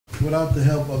Without the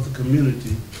help of the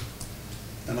community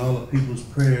and all the people's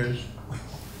prayers,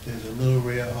 there's a little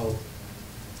ray of hope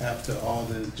after all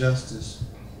the injustice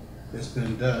that's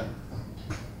been done.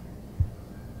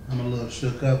 I'm a little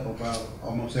shook up about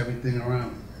almost everything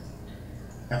around me.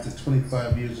 After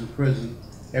 25 years in prison,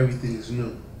 everything is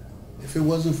new. If it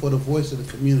wasn't for the voice of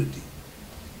the community,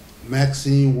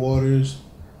 Maxine Waters,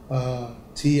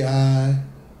 T.I.,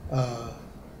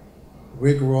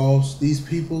 Rick Ross, these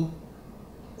people,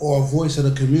 or a voice of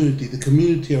the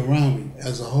community around me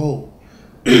as a whole,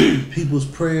 people's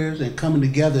prayers and coming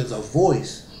together as a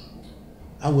voice,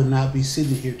 I would not be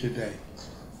sitting here today.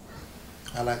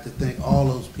 I'd like to thank all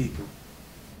those people,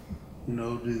 you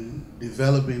know,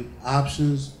 developing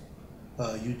options,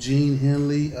 Eugene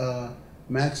Henley,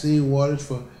 Maxine Waters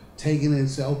for taking it and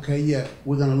saying, okay, yeah,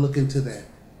 we're gonna look into that.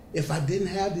 If I didn't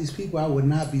have these people, I would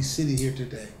not be sitting here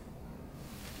today.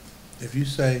 If you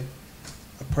say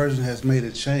a person has made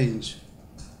a change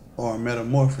or a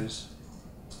metamorphosis,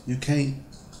 you can't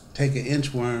take an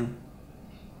inchworm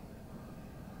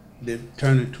that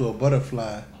turned into a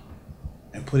butterfly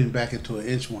and put him back into an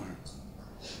inchworm.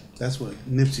 That's what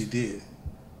Nipsey did.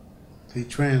 He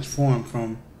transformed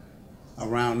from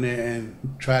around there and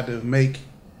tried to make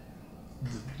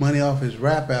money off his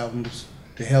rap albums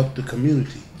to help the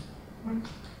community,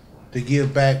 to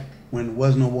give back when there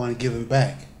was no one giving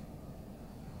back.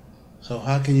 So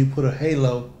how can you put a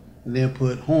halo and then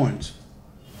put horns?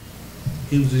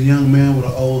 He was a young man with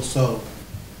an old soul.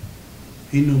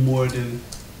 He knew more than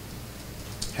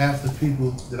half the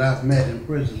people that I've met in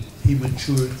prison. He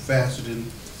matured faster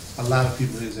than a lot of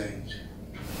people his age.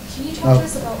 Can you talk to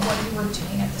us about what you were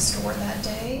doing at the store that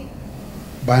day?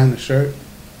 Buying a shirt,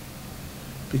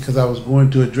 because I was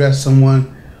going to address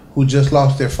someone who just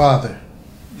lost their father.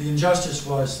 The injustice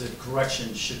was that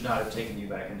corrections should not have taken you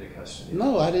back into custody.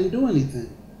 No, I didn't do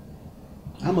anything.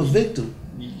 I'm a victim.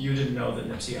 You didn't know that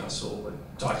Nipsey Hussle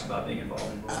had talked about being involved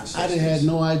in Rolling 60s? I had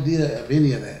no idea of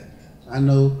any of that. I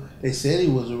know they said he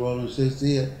was a Rolling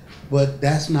 60s, but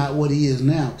that's not what he is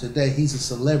now. Today, he's a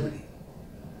celebrity.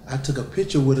 I took a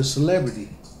picture with a celebrity.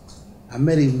 I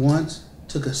met him once,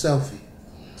 took a selfie.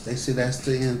 They said that's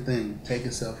the end thing, take a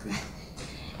selfie.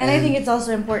 And I think it's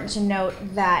also important to note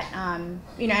that,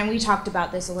 you know, and we talked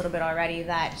about this a little bit already,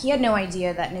 that he had no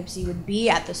idea that Nipsey would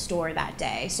be at the store that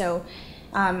day. So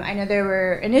I know there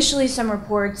were initially some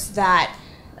reports that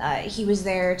he was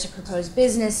there to propose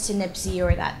business to Nipsey,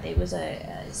 or that it was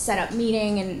a set-up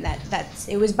meeting, and that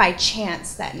it was by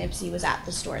chance that Nipsey was at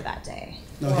the store that day.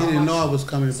 No, he didn't know I was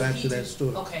coming back to that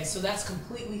store. Okay, so that's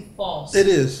completely false. It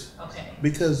is. Okay.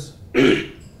 Because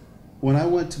when I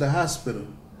went to the hospital,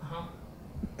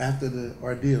 after the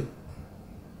ordeal,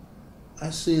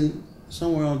 I seen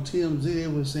somewhere on TMZ they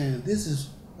were saying, this is,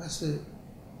 I said,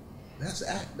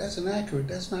 that's inaccurate,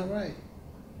 that's not right.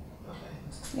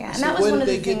 Yeah, and that was one of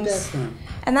the things. Where did they get that from?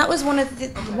 And that was one of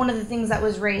the things that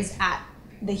was raised at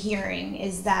the hearing,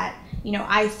 is that, you know,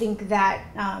 I think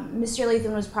that Mr.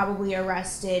 Lathan was probably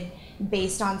arrested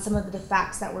based on some of the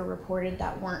facts that were reported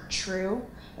that weren't true.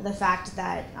 The fact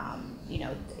that, you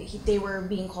know, they were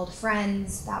being called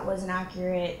friends, that wasn't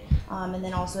accurate. And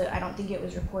then also, I don't think it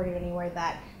was reported anywhere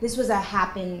that this was a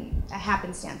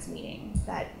happenstance meeting,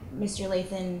 that Mr.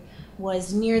 Lathan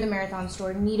was near the Marathon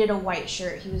store, needed a white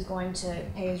shirt. He was going to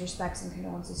pay his respects and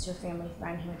condolences to a family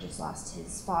friend who had just lost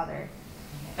his father.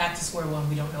 Back to square one,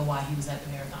 we don't know why he was at the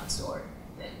Marathon store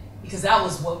then. Because that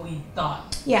was what we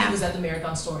thought. Yeah. He was at the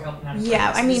Marathon store helping out.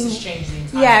 Yeah, I mean, this has changed the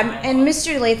entire and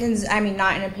Mr. Lathan's, I mean,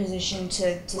 not in a position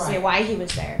to say why he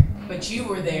was there. But you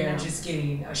were there just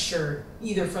getting a shirt,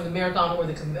 either from the Marathon or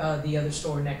the other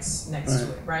store next to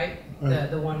it, right?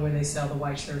 The one where they sell the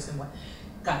white shirts and what.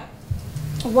 Got it.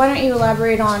 Why don't you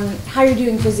elaborate on how you're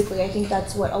doing physically? I think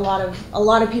that's what a lot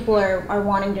of people are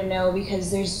wanting to know,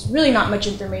 because there's really not much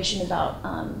information about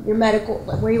your medical,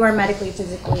 where you are medically,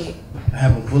 physically. I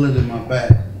have a bullet in my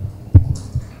back,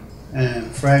 and a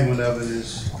fragment of it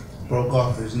is broke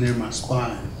off. It's near my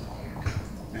spine,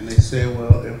 and they said,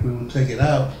 well, if we will take it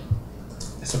out,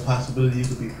 it's a possibility you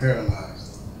could be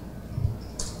paralyzed.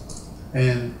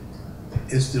 And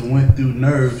it's went through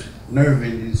nerve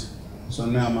endings. So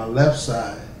now my left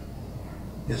side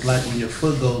is like when your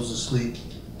foot goes to sleep.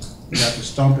 You have to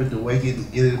stomp it to wake it and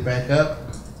get it back up,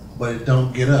 but it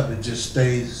don't get up. It just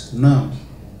stays numb.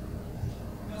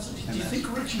 Do you think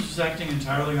corrections was acting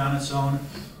entirely on its own,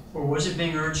 or was it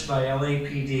being urged by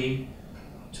LAPD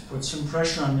to put some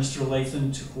pressure on Mr.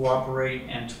 Lathan to cooperate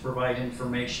and to provide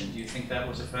information? Do you think that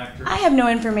was a factor? I have no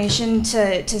information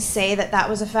to say that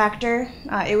was a factor.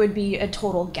 It would be a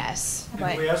total guess.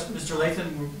 But we asked Mr.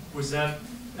 Lathan, was that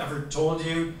ever told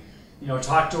you you know,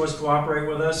 talk to us, cooperate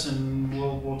with us, and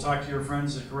we'll talk to your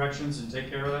friends at corrections and take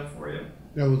care of that for you?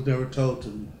 That was never told to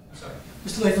me. Sorry.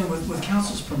 Mr. Lathan, with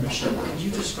council's permission, could you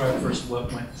describe first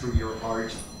what went through your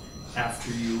heart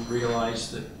after you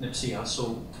realized that Nipsey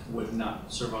Hussle would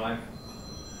not survive?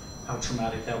 How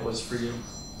traumatic that was for you?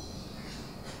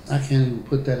 I can't even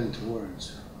put that into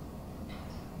words.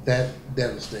 That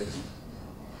devastating.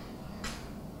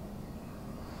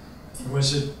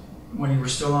 Was it when you were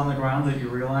still on the ground that you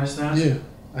realized that? Yeah,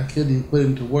 I couldn't even put it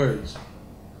into words.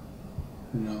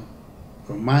 You know,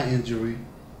 from my injury,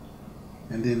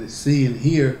 and then to see and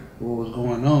hear what was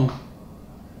going on,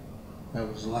 that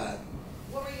was a lot.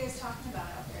 What were you guys talking about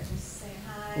out there? Just saying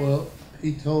hi? Well,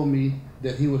 he told me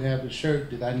that he would have the shirt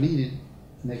that I needed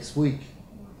next week.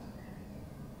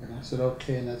 And I said,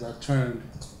 okay, and as I turned,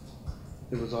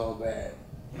 it was all bad.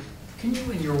 Can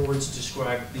you, in your words,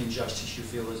 describe the injustice you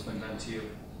feel has been done to you?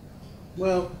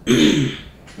 Well,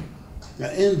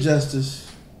 now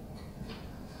injustice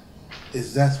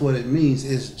that's what it means.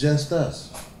 It's just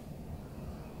us.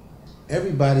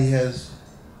 Everybody has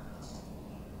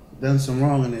done some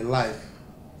wrong in their life.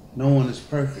 No one is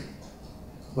perfect.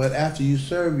 But after you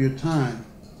serve your time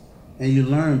and you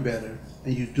learn better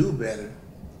and you do better,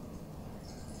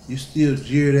 you still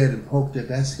jeer at and poke that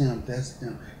that's him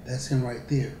right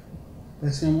there.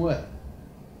 That's him what?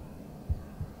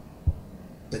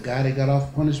 The guy that got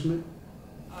off punishment?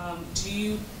 Do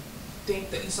you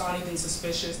think that you saw anything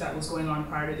suspicious that was going on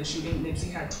prior to the shooting?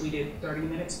 Nipsey had tweeted 30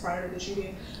 minutes prior to the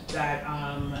shooting that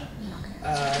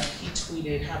he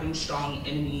tweeted, having strong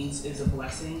enemies is a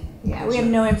blessing. Yeah, we have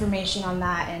no information on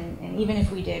that, and even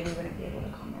if we did, we wouldn't be able to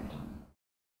comment.